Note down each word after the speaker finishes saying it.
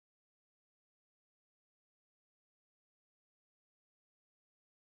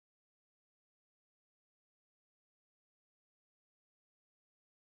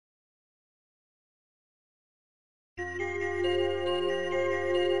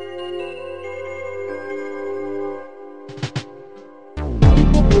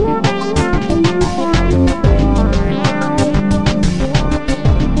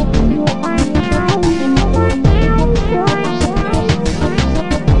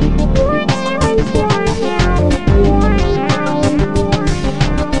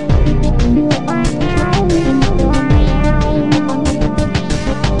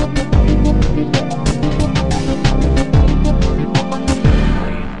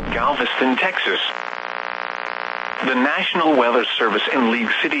Galveston, Texas. The National Weather Service in League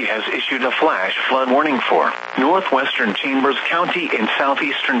City has issued a flash flood warning for northwestern Chambers County in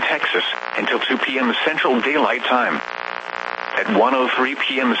southeastern Texas until 2 p.m. Central Daylight Time. At 1:03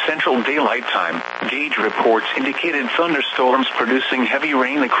 p.m. Central Daylight Time, gauge reports indicated thunderstorms producing heavy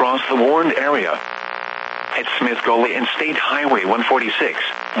rain across the warned area. At Smith Gully and State Highway 146,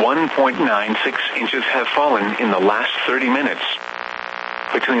 1.96 inches have fallen in the last 30 minutes.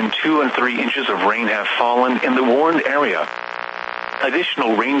 Between 2 and 3 inches of rain have fallen in the warned area.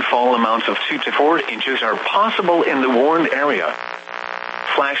 Additional rainfall amounts of 2 to 4 inches are possible in the warned area.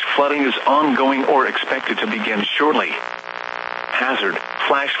 Flash flooding is ongoing or expected to begin shortly. Hazard: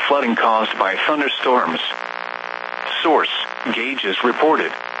 flash flooding caused by thunderstorms. Source: gauges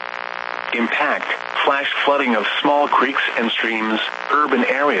reported. Impact: flash flooding of small creeks and streams, urban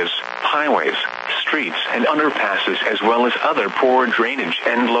areas, highways, streets and underpasses, as well as other poor drainage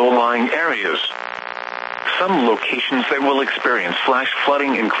and low-lying areas. Some locations that will experience flash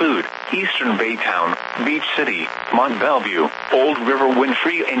flooding include Eastern Baytown, Beach City, Mont Belvieu, Old River,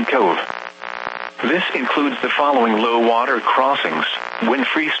 Winfrey and Cove. This includes the following low water crossings: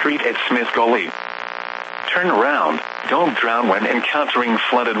 Winfrey Street at Smith Gully. Turn around, don't drown when encountering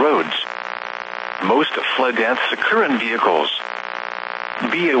flooded roads. Most flood deaths occur in vehicles.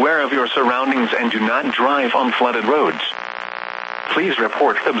 Be aware of your surroundings and do not drive on flooded roads. Please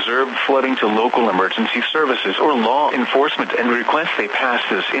report observed flooding to local emergency services or law enforcement and request they pass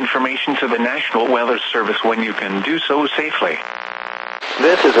this information to the National Weather Service when you can do so safely.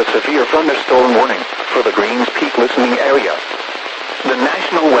 This is a severe thunderstorm warning for the Greens Peak listening area. The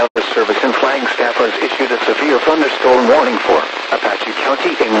National Weather Service in Flagstaff has issued a severe thunderstorm warning for Apache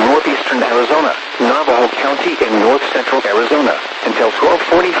County in northeastern Arizona, Navajo County in north-central Arizona, until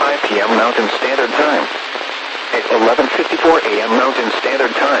 12:45 p.m. Mountain Standard Time. At 11:54 a.m. Mountain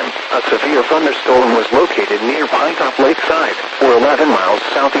Standard Time, a severe thunderstorm was located near Pinetop Lakeside, or 11 miles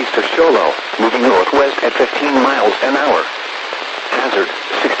southeast of Show Low, moving northwest at 15 miles an hour. Hazard: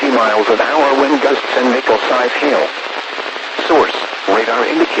 60 miles an hour wind gusts and nickel-size hail. Source: radar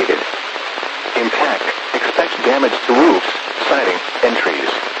indicated. Impact: expect damage to roofs, siding, and trees.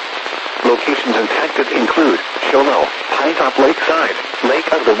 Locations impacted include Show Low, Pinetop Lakeside, Lake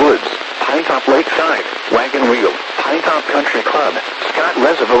of the Woods, Pinetop Lakeside, Wagon Wheel, Pinetop Country Club, Scott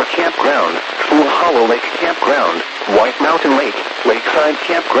Reservoir Campground, Fool Hollow Lake Campground, White Mountain Lake, Lakeside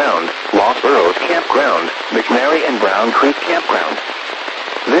Campground, Lost Burrows Campground, McNary and Brown Creek Campground.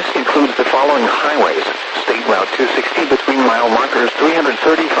 This includes the following highways: State Route 260 between mile markers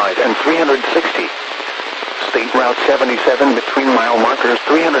 335 and 360. State Route 77 between mile markers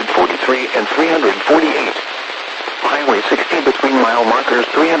 343 and 348. Highway 60 between mile markers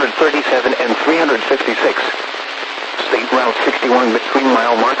 337 and 356. State Route 61 between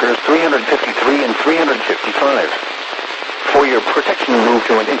mile markers 353 and 355. For your protection, move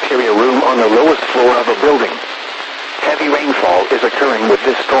to an interior room on the lowest floor of a building. Heavy rainfall is occurring with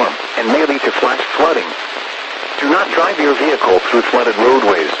this storm and may lead to flash flooding. Do not drive your vehicle through flooded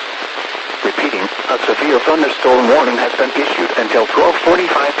roadways. Repeating, a severe thunderstorm warning has been issued until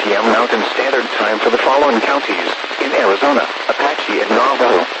 12:45 p.m. Mountain Standard Time for the following counties in Arizona, Apache and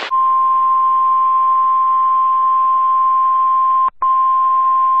Navajo.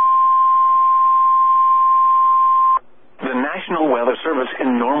 The National Weather Service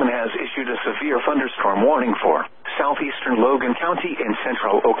in Norman has issued a severe thunderstorm warning for southeastern Logan County in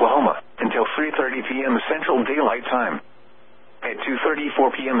central Oklahoma until 3:30 p.m. Central Daylight Time. At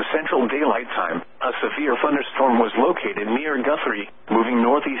 2:34 p.m. Central Daylight Time, a severe thunderstorm was located near Guthrie, moving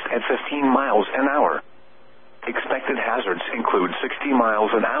northeast at 15 miles an hour. Expected hazards include 60 miles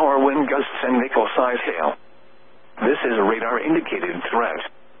an hour wind gusts and nickel-size hail. This is a radar-indicated threat.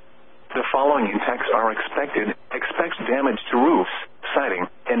 The following impacts are expected: expect damage to roofs, siding,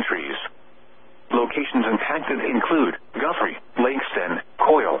 and trees. Locations impacted include Guthrie, Langston,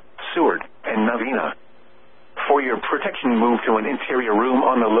 Coyle, Seward, and Navina. For your protection, move to an interior room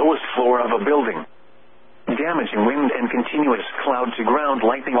on the lowest floor of a building. Damaging wind and continuous cloud-to-ground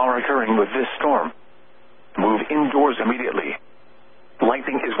lightning are occurring with this storm. Move indoors immediately.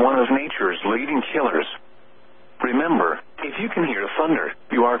 Lightning is one of nature's leading killers. Remember, if you can hear thunder,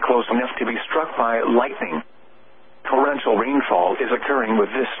 you are close enough to be struck by lightning. Torrential rainfall is occurring with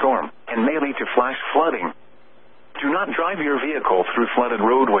this storm and may lead to flash flooding. Do not drive your vehicle through flooded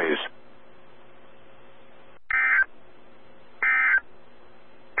roadways.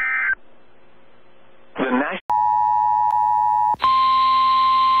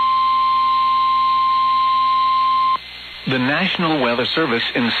 The National Weather Service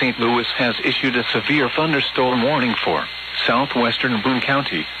in St. Louis has issued a severe thunderstorm warning for southwestern Boone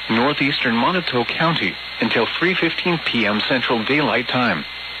County, northeastern Montauk County, until 3:15 p.m. Central Daylight Time.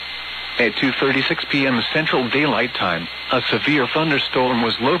 At 2:36 p.m. Central Daylight Time, a severe thunderstorm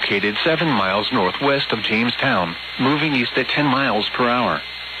was located 7 miles northwest of Jamestown, moving east at 10 miles per hour.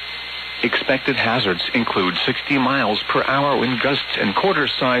 Expected hazards include 60 miles per hour wind gusts and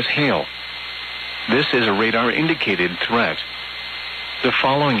quarter-size hail. This is a radar-indicated threat. The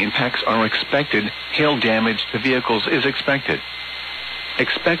following impacts are expected. Hail damage to vehicles is expected.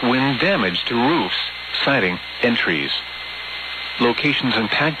 Expect wind damage to roofs, siding, and trees. Locations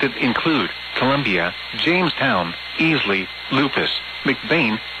impacted include Columbia, Jamestown, Easley, Lupus,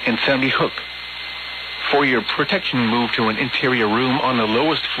 McBain, and Sandy Hook. For your protection, move to an interior room on the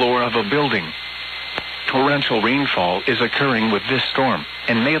lowest floor of a building. Torrential rainfall is occurring with this storm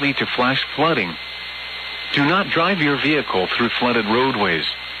and may lead to flash flooding. Do not drive your vehicle through flooded roadways.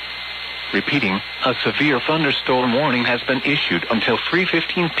 Repeating, a severe thunderstorm warning has been issued until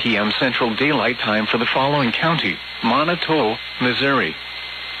 3:15 p.m. Central Daylight Time for the following county: Montauk, Missouri.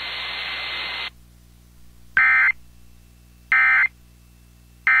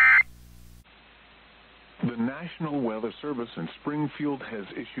 The National Weather Service in Springfield has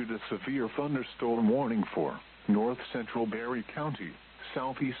issued a severe thunderstorm warning for north central Berry County,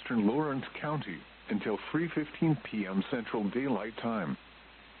 southeastern Lawrence County, until 3:15 p.m. Central Daylight Time.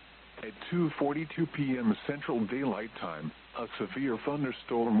 At 2:42 p.m. Central Daylight Time, a severe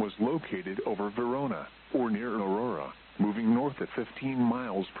thunderstorm was located over Verona, or near Aurora, moving north at 15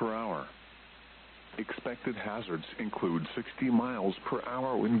 miles per hour. Expected hazards include 60 miles per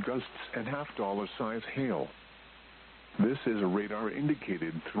hour wind gusts and half-dollar-size hail. This is a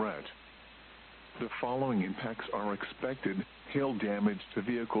radar-indicated threat. The following impacts are expected. Hail damage to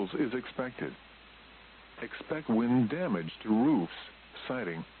vehicles is expected. Expect wind damage to roofs,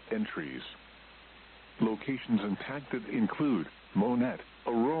 siding, and trees. Locations impacted include Monette,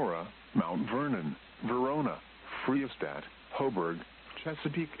 Aurora, Mount Vernon, Verona, Friestadt, Hoburg,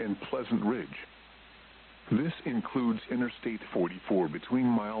 Chesapeake, and Pleasant Ridge. This includes Interstate 44 between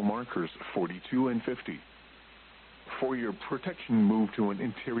mile markers 42 and 50. For your protection, move to an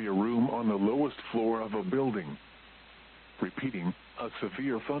interior room on the lowest floor of a building. Repeating, a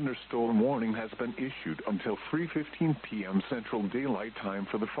severe thunderstorm warning has been issued until 3:15 p.m. Central Daylight Time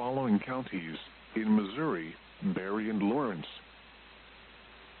for the following counties: in Missouri, Berry and Lawrence.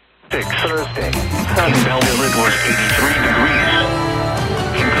 Thursday. In Belleville it was 83 degrees.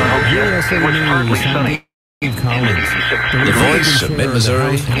 In Colonel it was partly sunny. The voice of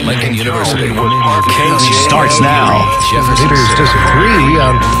Mid-Missouri, Lincoln University. Case starts now. Leaders disagree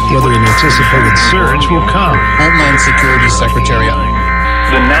on whether an anticipated surge will come. Homeland Security Secretary.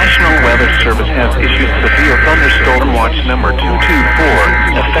 The National Weather Service has issued severe thunderstorm watch number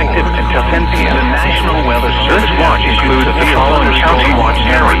 224, effective until 10 p.m. The National Weather Service watch includes the following county watch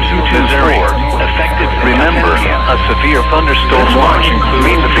number 224, effective. Remember, a severe thunderstorm watch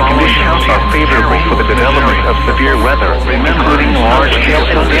means that the conditions are favorable for the development of severe weather, including large hail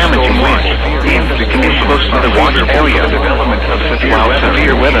and damaging winds. If the conditions close to the watch area, while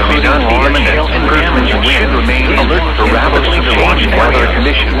severe weather may not be imminent, persons should remain alert for rapidly changing weather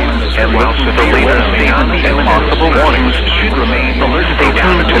conditions, and while severe weather may not be impossible, warnings should remain alert. Stay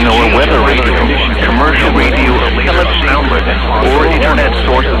tuned to NOAA weather radio, commercial radio, television outlets, or internet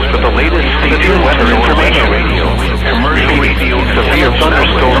sources for the latest severe weather information. Commercial radio severe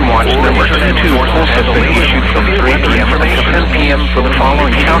thunderstorm watch number 224 has been issued from 3 p.m. to 10 p.m. for the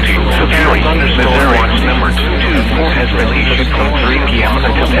following counties: Missouri. Watch number 224 has been issued from 3 p.m.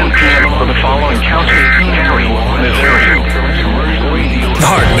 until 10 p.m. for the following counties: Missouri.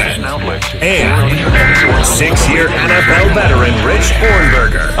 Hardman and six-year NFL veteran Rich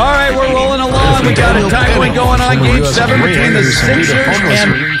Hornberger. All right, we're rolling along. We got a tight one going on. Game 7 between the Sixers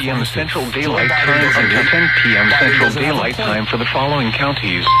and 3 p.m. Central Daylight Time until 10 p.m. Central Daylight Time for the following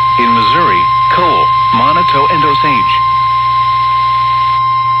counties: in Missouri, Cole, Montauk, and Osage.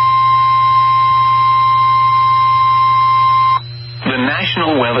 The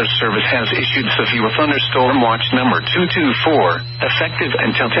National Weather Service has issued severe thunderstorm watch number 224, effective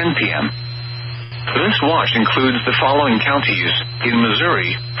until 10 p.m. This watch includes the following counties: in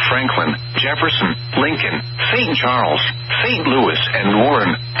Missouri, Franklin, Jefferson, Lincoln, St. Charles, St. Louis, and Warren,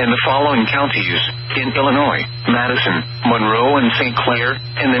 and the following counties: in Illinois, Madison, Monroe, and St. Clair,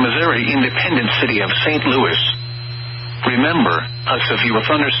 and the Missouri independent city of St. Louis. Remember, a severe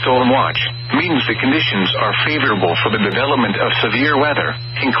thunderstorm watch means the conditions are favorable for the development of severe weather,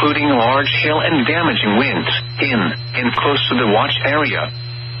 including large hail and damaging winds, in and close to the watch area.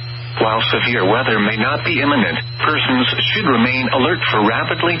 While severe weather may not be imminent, persons should remain alert for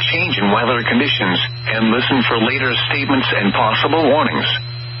rapidly changing weather conditions and listen for later statements and possible warnings.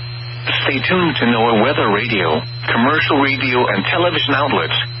 Stay tuned to NOAA weather radio, commercial radio and television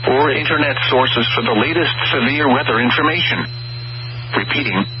outlets, or internet sources for the latest severe weather information.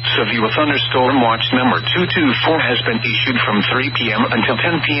 Repeating, severe thunderstorm watch number 224 has been issued from 3 p.m. until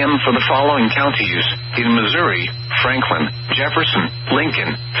 10 p.m. for the following counties: in Missouri, Franklin, Jefferson,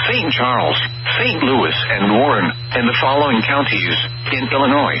 Lincoln, St. Charles, St. Louis, and Warren, and the following counties: in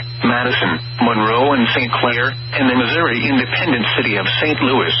Illinois, Madison, Monroe, and St. Clair, and the Missouri independent city of St.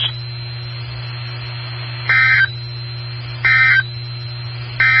 Louis.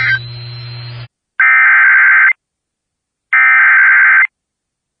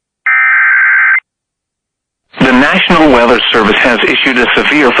 The National Weather Service has issued a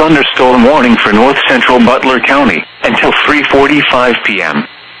severe thunderstorm warning for north central Butler County until 3:45 p.m.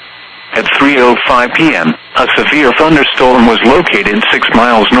 At 3:05 p.m., a severe thunderstorm was located 6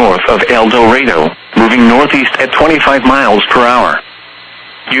 miles north of El Dorado, moving northeast at 25 miles per hour.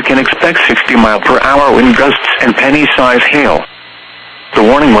 You can expect 60-mile-per-hour wind gusts and penny-size hail. The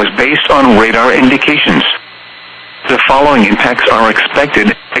warning was based on radar indications. The following impacts are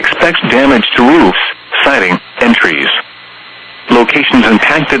expected. Expect damage to roofs, siding, and trees. Locations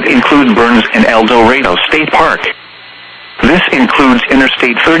impacted include Burns and El Dorado State Park. This includes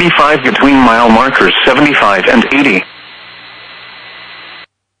Interstate 35 between mile markers 75 and 80.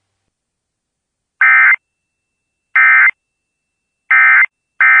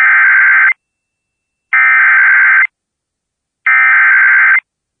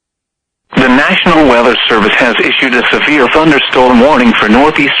 The National Weather Service has issued a severe thunderstorm warning for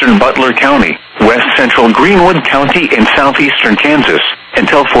northeastern Butler County, west central Greenwood County, and southeastern Kansas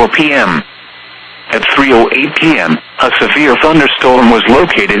until 4 p.m. At 3:08 p.m., a severe thunderstorm was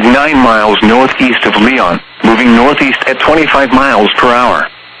located 9 miles northeast of Leon, moving northeast at 25 miles per hour.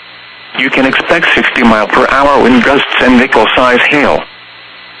 You can expect 60-mile-per-hour wind gusts and nickel-size hail.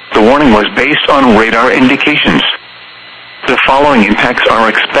 The warning was based on radar indications. The following impacts are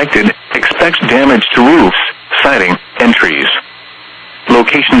expected. Expect damage to roofs, siding, and trees.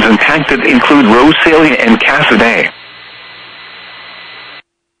 Locations impacted include Rosalia and Cassaday.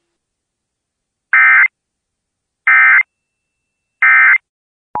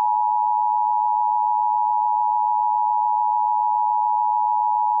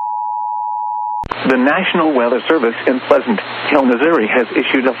 The National Weather Service in Pleasant Hill, Missouri has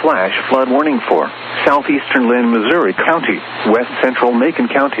issued a flash flood warning for southeastern Lynn, Missouri County, west central Macon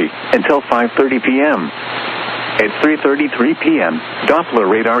County, until 5:30 p.m. At 3:33 p.m., Doppler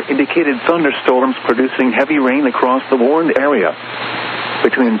radar indicated thunderstorms producing heavy rain across the warned area.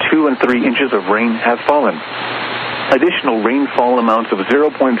 Between 2 and 3 inches of rain have fallen. Additional rainfall amounts of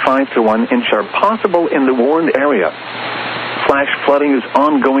 0.5 to 1 inch are possible in the warned area. Flash flooding is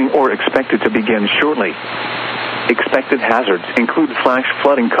ongoing or expected to begin shortly. Expected hazards include flash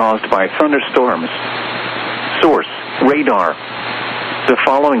flooding caused by thunderstorms. Source: radar. The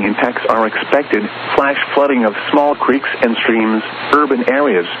following impacts are expected: flash flooding of small creeks and streams, urban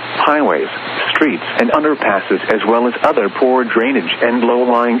areas, highways, streets, and underpasses, as well as other poor drainage and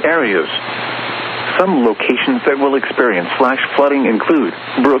low-lying areas. Some locations that will experience flash flooding include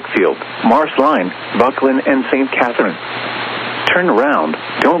Brookfield, Mars Line, Buckland, and St. Catherine. Turn around.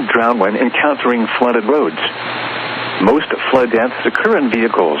 Don't drown when encountering flooded roads. Most flood deaths occur in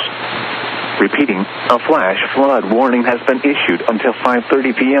vehicles. Repeating, a flash flood warning has been issued until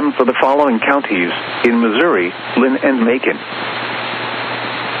 5:30 p.m. for the following counties: in Missouri, Lynn, and Macon.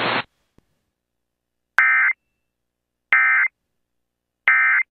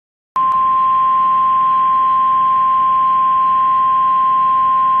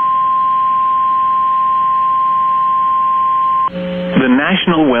 The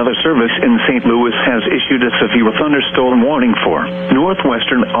National Weather Service in St. Louis has issued a severe thunderstorm warning for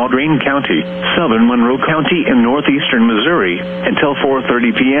northwestern Audrain County, southern Monroe County, and northeastern Missouri until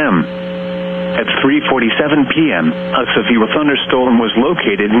 4:30 p.m. At 3:47 p.m., a severe thunderstorm was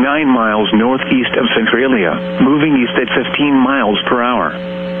located 9 miles northeast of Centralia, moving east at 15 miles per hour.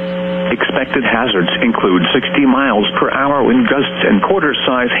 Expected hazards include 60 miles per hour wind gusts and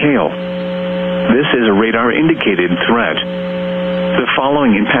quarter-size hail. This is a radar-indicated threat. The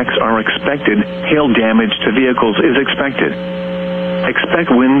following impacts are expected. Hail damage to vehicles is expected.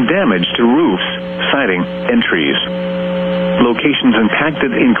 Expect wind damage to roofs, siding, and trees. Locations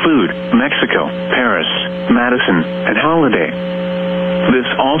impacted include Mexico, Paris, Madison, and Holiday. This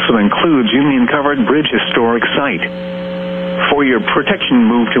also includes Union Covered Bridge Historic Site. For your protection,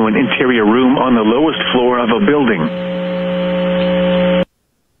 move to an interior room on the lowest floor of a building.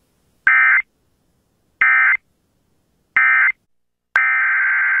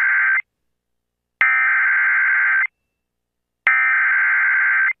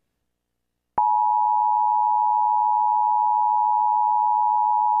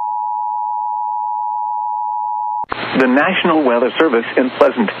 The National Weather Service in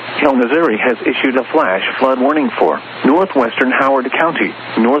Pleasant Hill, Missouri has issued a flash flood warning for northwestern Howard County,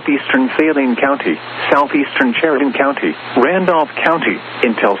 northeastern Saline County, southeastern Sheridan County, Randolph County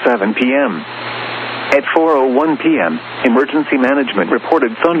until 7 p.m. At 4:01 p.m., emergency management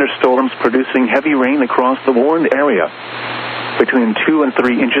reported thunderstorms producing heavy rain across the warned area. Between 2 and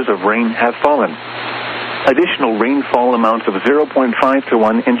 3 inches of rain have fallen. Additional rainfall amounts of 0.5 to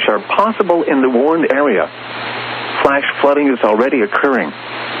 1 inch are possible in the warned area. Flash flooding is already occurring.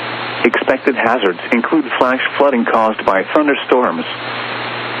 Expected hazards include flash flooding caused by thunderstorms.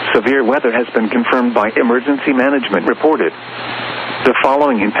 Severe weather has been confirmed by emergency management reported. The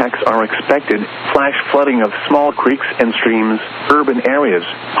following impacts are expected: flash flooding of small creeks and streams, urban areas,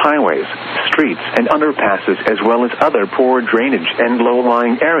 highways, streets, and underpasses, as well as other poor drainage and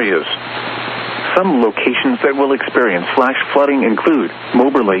low-lying areas. Some locations that will experience flash flooding include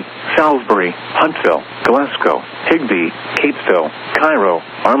Moberly, Salisbury, Huntsville, Glasgow, Higbee, Catesville, Cairo,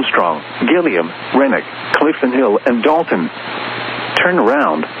 Armstrong, Gilliam, Renwick, Clifton Hill, and Dalton. Turn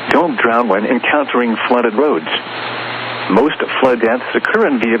around. Don't drown when encountering flooded roads. Most flood deaths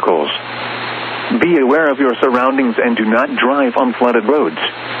occur in vehicles. Be aware of your surroundings and do not drive on flooded roads.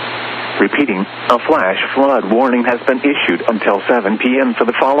 Repeating, a flash flood warning has been issued until 7 p.m. for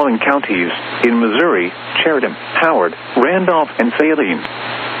the following counties in Missouri: Sheridan, Howard, Randolph, and Saline.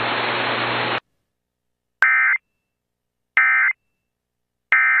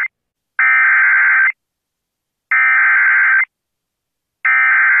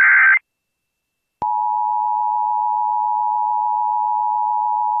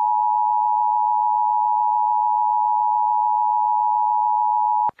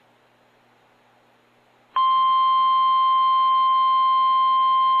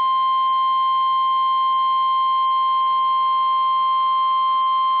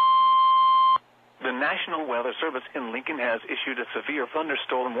 The National Weather Service in Lincoln has issued a severe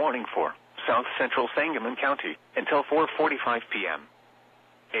thunderstorm warning for south central Sangamon County until 4:45 p.m.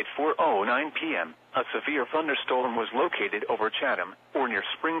 At 4:09 p.m., a severe thunderstorm was located over Chatham or near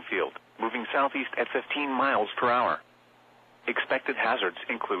Springfield, moving southeast at 15 miles per hour. Expected hazards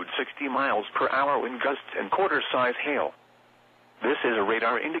include 60 miles per hour wind gusts and quarter-size hail. This is a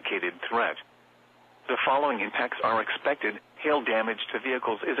radar-indicated threat. The following impacts are expected: hail damage to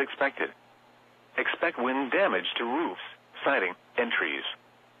vehicles is expected. Expect wind damage to roofs, siding, and trees.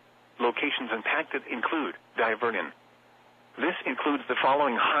 Locations impacted include Divernon. This includes the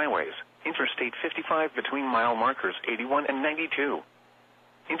following highways: Interstate 55 between mile markers 81 and 92.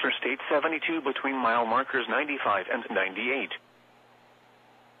 Interstate 72 between mile markers 95 and 98.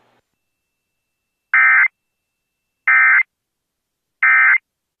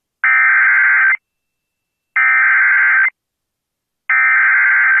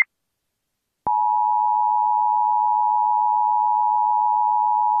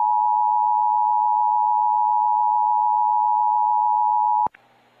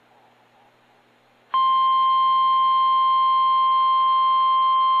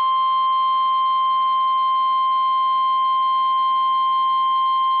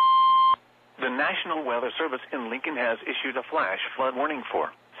 The National Weather Service in Lincoln has issued a flash flood warning for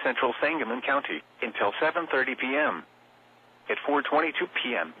central Sangamon County until 7:30 p.m. At 4:22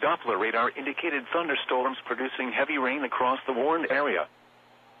 p.m., Doppler radar indicated thunderstorms producing heavy rain across the warned area.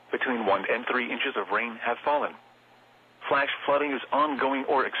 Between 1 and 3 inches of rain have fallen. Flash flooding is ongoing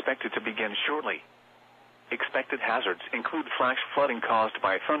or expected to begin shortly. Expected hazards include flash flooding caused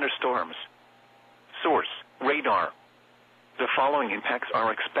by thunderstorms. Source: radar. The following impacts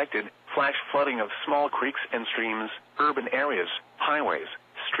are expected: flash flooding of small creeks and streams, urban areas, highways,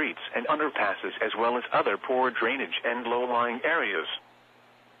 streets, and underpasses, as well as other poor drainage and low-lying areas.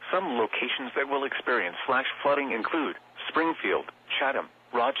 Some locations that will experience flash flooding include Springfield, Chatham,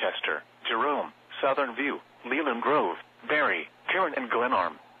 Rochester, Jerome, Southern View, Leland Grove, Barry, Tarrant, and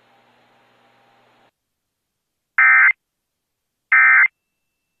Glenarm.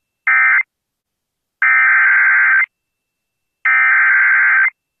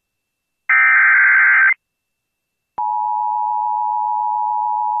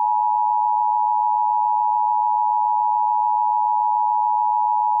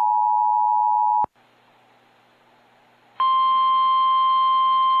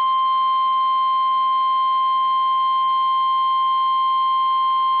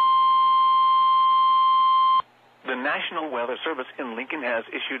 The National Weather Service in Lincoln has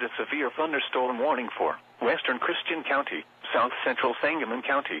issued a severe thunderstorm warning for western Christian County, south central Sangamon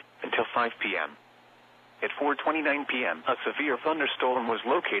County until 5 p.m. At 4:29 p.m., a severe thunderstorm was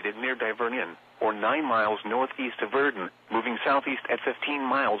located near Divernon, or 9 miles northeast of Verdon, moving southeast at 15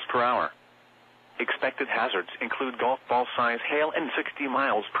 miles per hour. Expected hazards include golf ball size hail and 60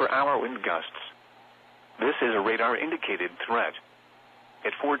 miles per hour wind gusts. This is a radar-indicated threat.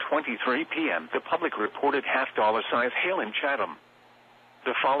 At 4:23 p.m., the public reported half-dollar size hail in Chatham.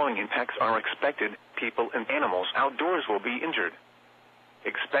 The following impacts are expected. People and animals outdoors will be injured.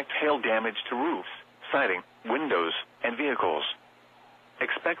 Expect hail damage to roofs, siding, windows, and vehicles.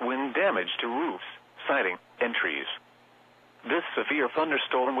 Expect wind damage to roofs, siding, and trees. This severe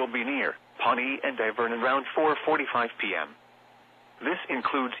thunderstorm will be near Pawnee and Diverne around 4:45 p.m. This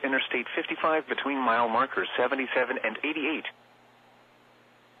includes Interstate 55 between mile markers 77 and 88.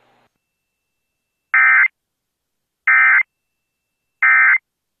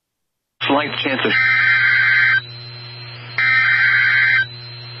 Slight chance of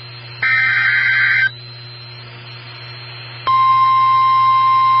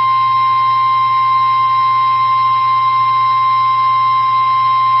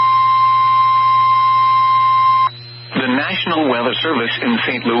The National Weather Service in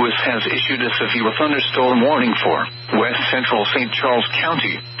St. Louis has issued a severe thunderstorm warning for West Central St. Charles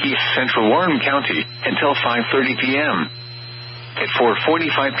County, East Central Warren County, until 5:30 p.m. At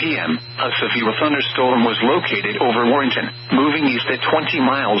 4:45 p.m., a severe thunderstorm was located over Warrenton, moving east at 20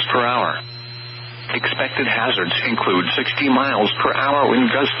 miles per hour. Expected hazards include 60 miles per hour wind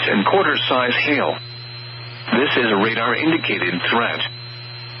gusts and quarter-size hail. This is a radar-indicated threat.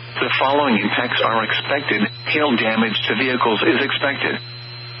 The following impacts are expected. Hail damage to vehicles is expected.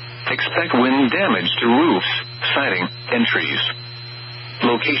 Expect wind damage to roofs, siding, and trees.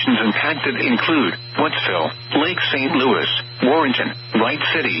 Locations impacted include Wettsville, Lake St. Louis, Warrenton, Wright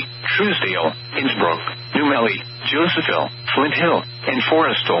City, Truesdale, Innsbrook, New Melle, Josephville, Flint Hill, and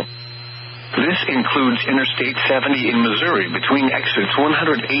Forestal. This includes Interstate 70 in Missouri between exits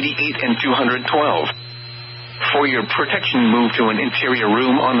 188 and 212. For your protection, move to an interior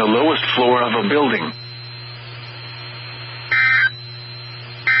room on the lowest floor of a building.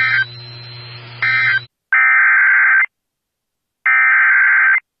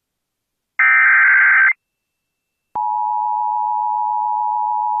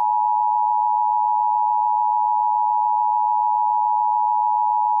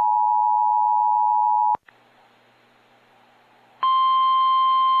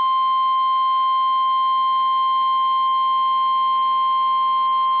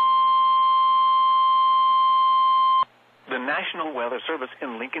 The National Weather Service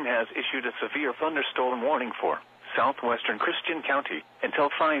in Lincoln has issued a severe thunderstorm warning for southwestern Christian County until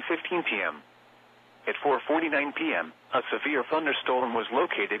 5:15 p.m. At 4:49 p.m., a severe thunderstorm was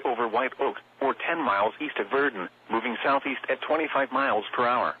located over White Oak, or 10 miles east of Verdon, moving southeast at 25 miles per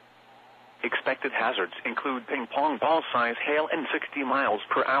hour. Expected hazards include ping-pong ball-size hail and 60 miles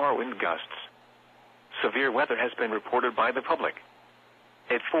per hour wind gusts. Severe weather has been reported by the public.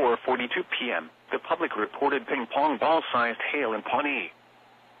 At 4:42 p.m., the public reported ping-pong ball-sized hail in Pawnee.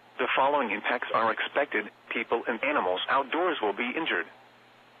 The following impacts are expected. People and animals outdoors will be injured.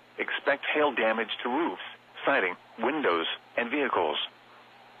 Expect hail damage to roofs, siding, windows, and vehicles.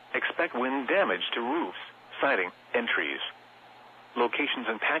 Expect wind damage to roofs, siding, and trees. Locations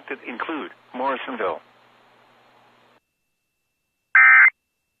impacted include Morrisonville.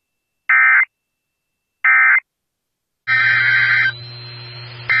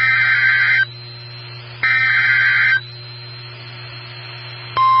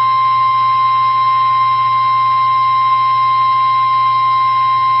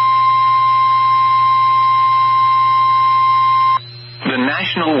 The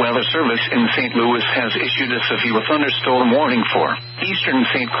National Weather Service in St. Louis has issued a severe thunderstorm warning for eastern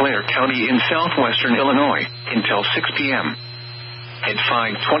St. Clair County in southwestern Illinois until 6 p.m. At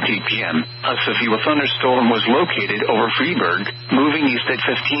 5:20 p.m., a severe thunderstorm was located over Freeburg, moving east at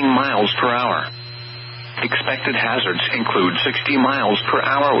 15 miles per hour. Expected hazards include 60 miles per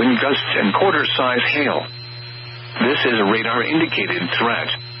hour wind gusts and quarter-size hail. This is a radar-indicated threat.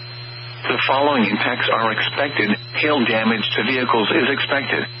 The following impacts are expected. Hail damage to vehicles is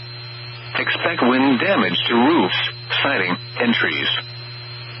expected. Expect wind damage to roofs, siding, and trees.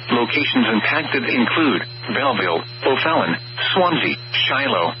 Locations impacted include Belleville, O'Fallon, Swansea,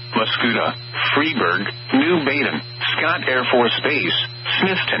 Shiloh, Muscuda, Freeburg, New Baden, Scott Air Force Base,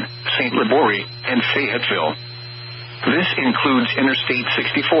 Smithton, St. Libory, and Fayetteville. This includes Interstate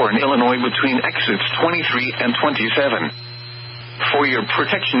 64 in Illinois between exits 23 and 27. For your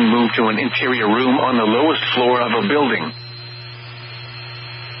protection, move to an interior room on the lowest floor of a building.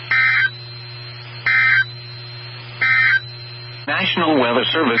 National Weather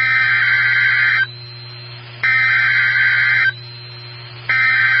Service.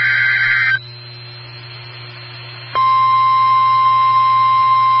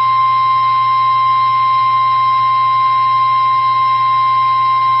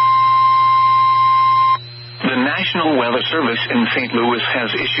 St. Louis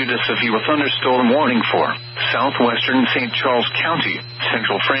has issued a severe thunderstorm warning for southwestern St. Charles County,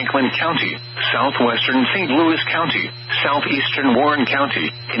 central Franklin County, southwestern St. Louis County, southeastern Warren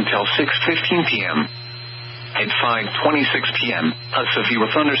County, until 6:15 p.m. At 5:26 p.m., a severe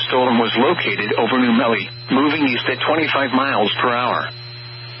thunderstorm was located over New Melly, moving east at 25 miles per hour.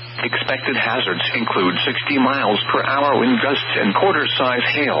 Expected hazards include 60 miles per hour wind gusts and quarter-size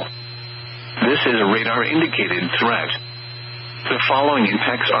hail. This is a radar-indicated threat. The following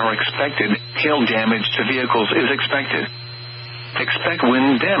impacts are expected. Hail damage to vehicles is expected. Expect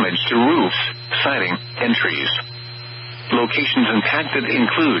wind damage to roofs, siding, and trees. Locations impacted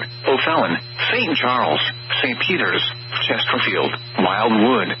include O'Fallon, St. Charles, St. Peters, Chesterfield,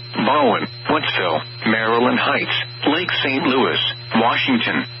 Wildwood, Bowen, Woodsville, Maryland Heights, Lake St. Louis,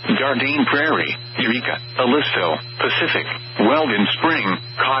 Washington, Dardane Prairie, Eureka, Ellisville, Pacific, Weldon Spring,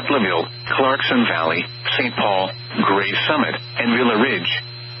 Cotlerville, Clarkson Valley, St. Paul, Gray Summit, and Villa Ridge.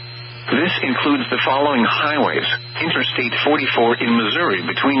 This includes the following highways: Interstate 44 in Missouri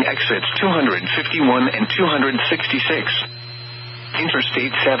between exits 251 and 266.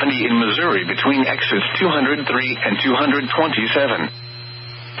 Interstate 70 in Missouri between exits 203 and 227.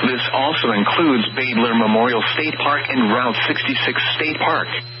 This also includes Badler Memorial State Park and Route 66 State Park.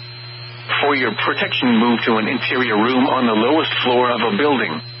 For your protection, move to an interior room on the lowest floor of a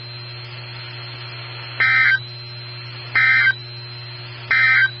building.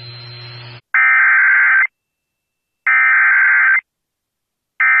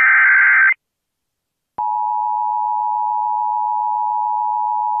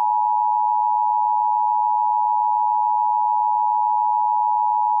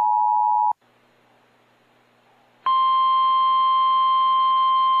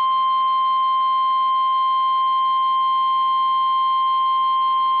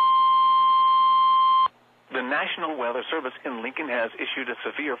 The National Weather Service in Lincoln has issued a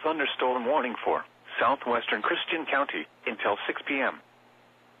severe thunderstorm warning for southwestern Christian County until 6 p.m.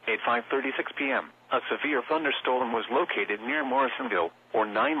 At 5:36 p.m., a severe thunderstorm was located near Morrisonville, or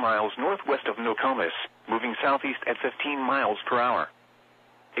 9 miles northwest of Nokomis, moving southeast at 15 miles per hour.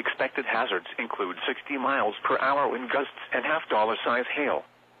 Expected hazards include 60 miles per hour wind gusts and half-dollar-size hail.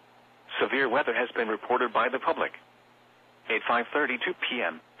 Severe weather has been reported by the public. At 5:32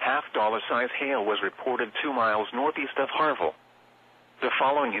 p.m., half-dollar-size hail was reported 2 miles northeast of Harville. The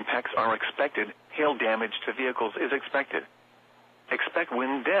following impacts are expected. Hail damage to vehicles is expected. Expect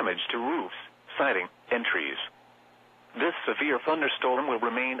wind damage to roofs, siding, and trees. This severe thunderstorm will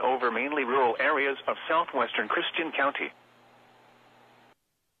remain over mainly rural areas of southwestern Christian County.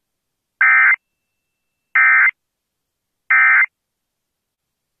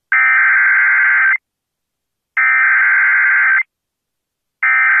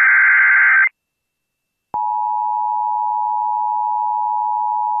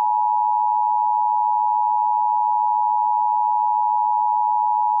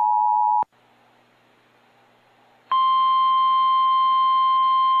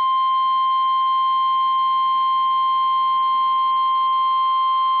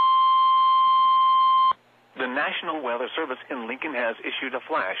 The National Weather Service in Lincoln has issued a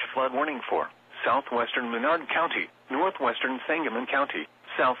flash flood warning for southwestern Menard County, northwestern Sangamon County,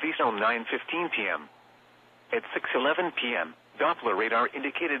 southeastern 9:15 p.m. At 6:11 p.m., Doppler radar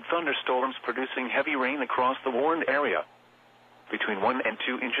indicated thunderstorms producing heavy rain across the warned area. Between 1 and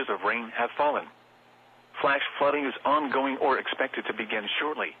 2 inches of rain have fallen. Flash flooding is ongoing or expected to begin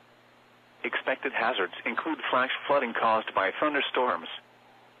shortly. Expected hazards include flash flooding caused by thunderstorms.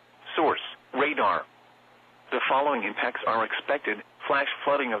 Source: radar. The following impacts are expected: flash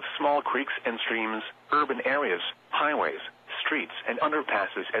flooding of small creeks and streams, urban areas, highways, streets, and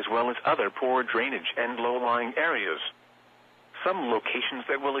underpasses, as well as other poor drainage and low-lying areas. Some locations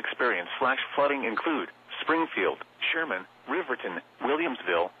that will experience flash flooding include Springfield, Sherman, Riverton,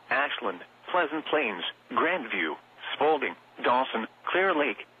 Williamsville, Ashland, Pleasant Plains, Grandview, Spalding, Dawson, Clear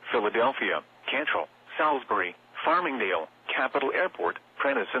Lake, Philadelphia, Cantrell, Salisbury, Farmingdale, Capitol Airport,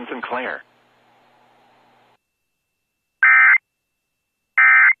 Prentice, and Sinclair.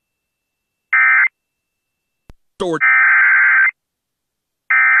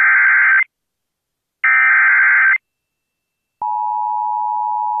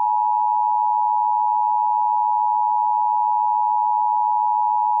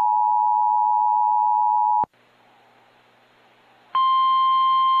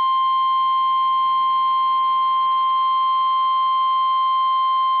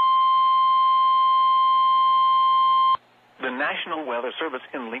 The National Weather Service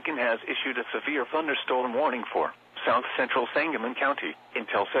in Lincoln has issued a severe thunderstorm warning for south central Sangamon County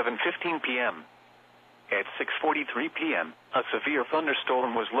until 7:15 p.m. At 6:43 p.m., a severe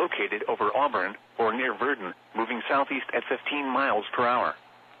thunderstorm was located over Auburn, or near Verdun, moving southeast at 15 miles per hour.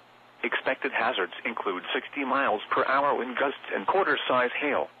 Expected hazards include 60 miles per hour wind gusts and quarter-size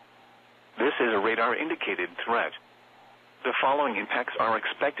hail. This is a radar-indicated threat. The following impacts are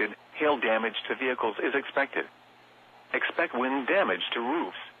expected. Hail damage to vehicles is expected. Expect wind damage to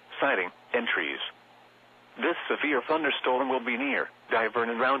roofs, siding, and trees. This severe thunderstorm will be near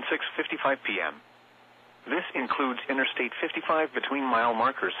Divern around 6:55 p.m. This includes Interstate 55 between mile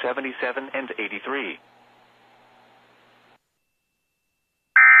markers 77 and 83.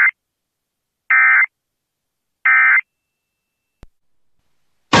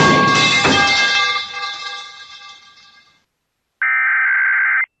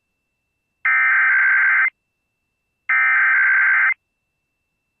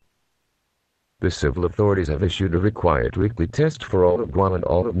 The civil authorities have issued a required weekly test for all of Guam and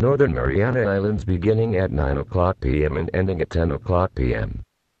all of Northern Mariana Islands beginning at 9 o'clock p.m. and ending at 10 o'clock p.m.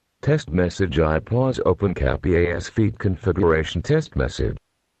 Test message I pause open KPAS feed configuration test message.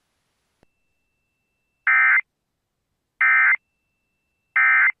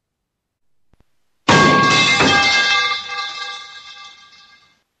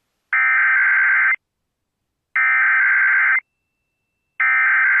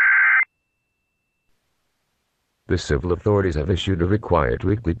 The civil authorities have issued a required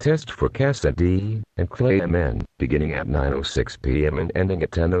weekly test for Casa D and Clay MN, beginning at 9:06 p.m. and ending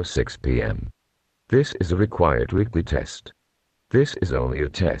at 10:06 p.m. This is a required weekly test. This is only a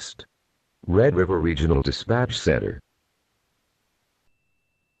test. Red River Regional Dispatch Center.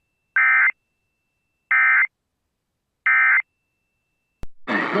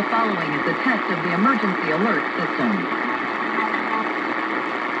 The following is a test of the emergency alert system.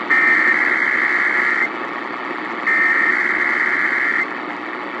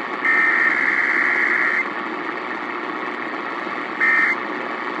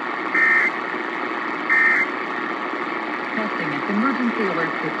 Testing its emergency alert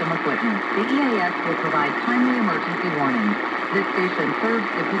system equipment. The EAS will provide timely emergency warnings. This station serves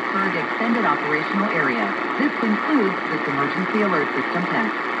the Pittsburgh Extended Operational Area. This concludes this emergency alert system test.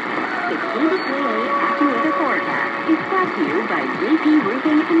 The KDKA AccuWeather forecast is brought to you by JP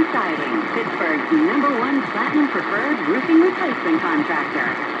Roofing and Siding, Pittsburgh's #1 platinum preferred roofing replacement contractor.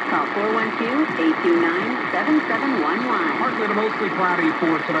 Call 412-829-7711. Partly to mostly cloudy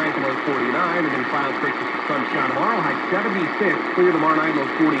for tonight, the low 49, and then clouds break with some sunshine tomorrow, high 76. Clear tomorrow night, low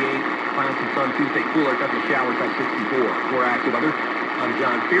 48. Clouds and sun Tuesday, cooler, couple of showers, high 64. For active weather, I'm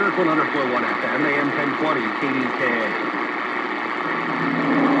John Fearful, Underflow 1 FM, AM 1020, KDKA.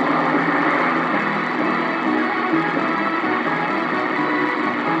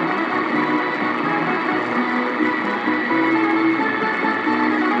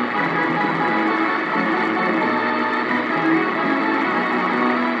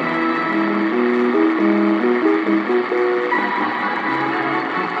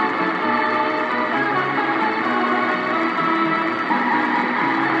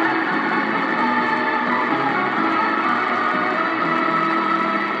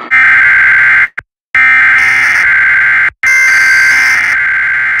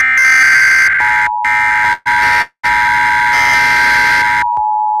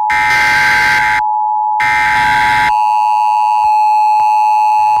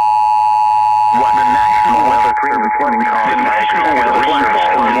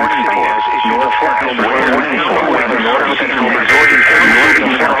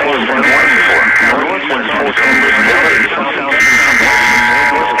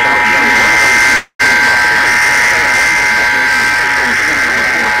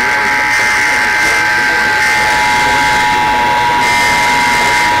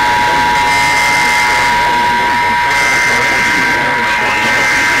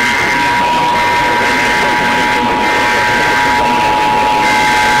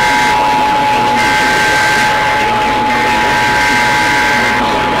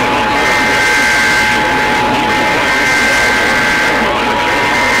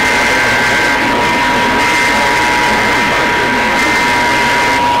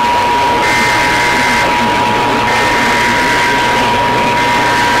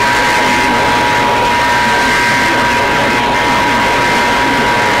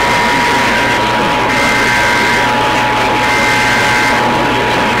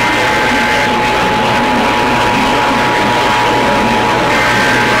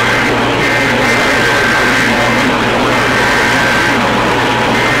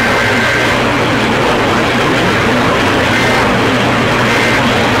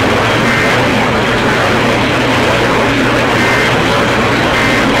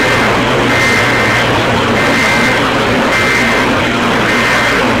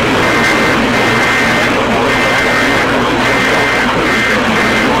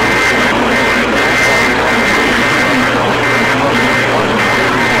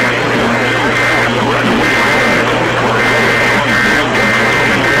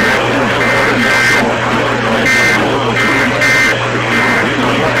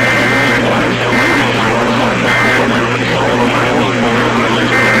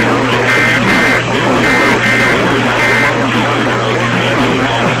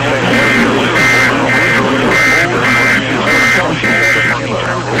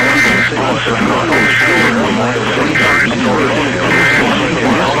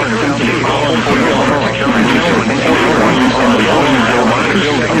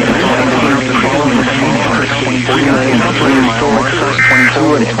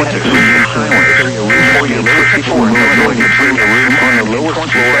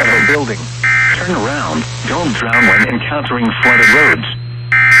 encountering flooded roads.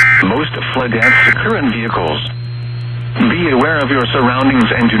 Most flood deaths occur in vehicles. Be aware of your surroundings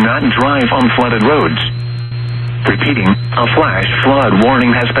and do not drive on flooded roads. Repeating, a flash flood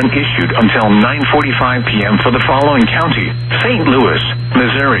warning has been issued until 9:45 p.m. for the following county: St. Louis,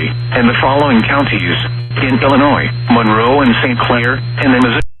 Missouri, and the following counties in Illinois: Monroe and St. Clair, and the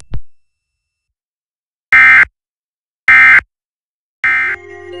Missouri.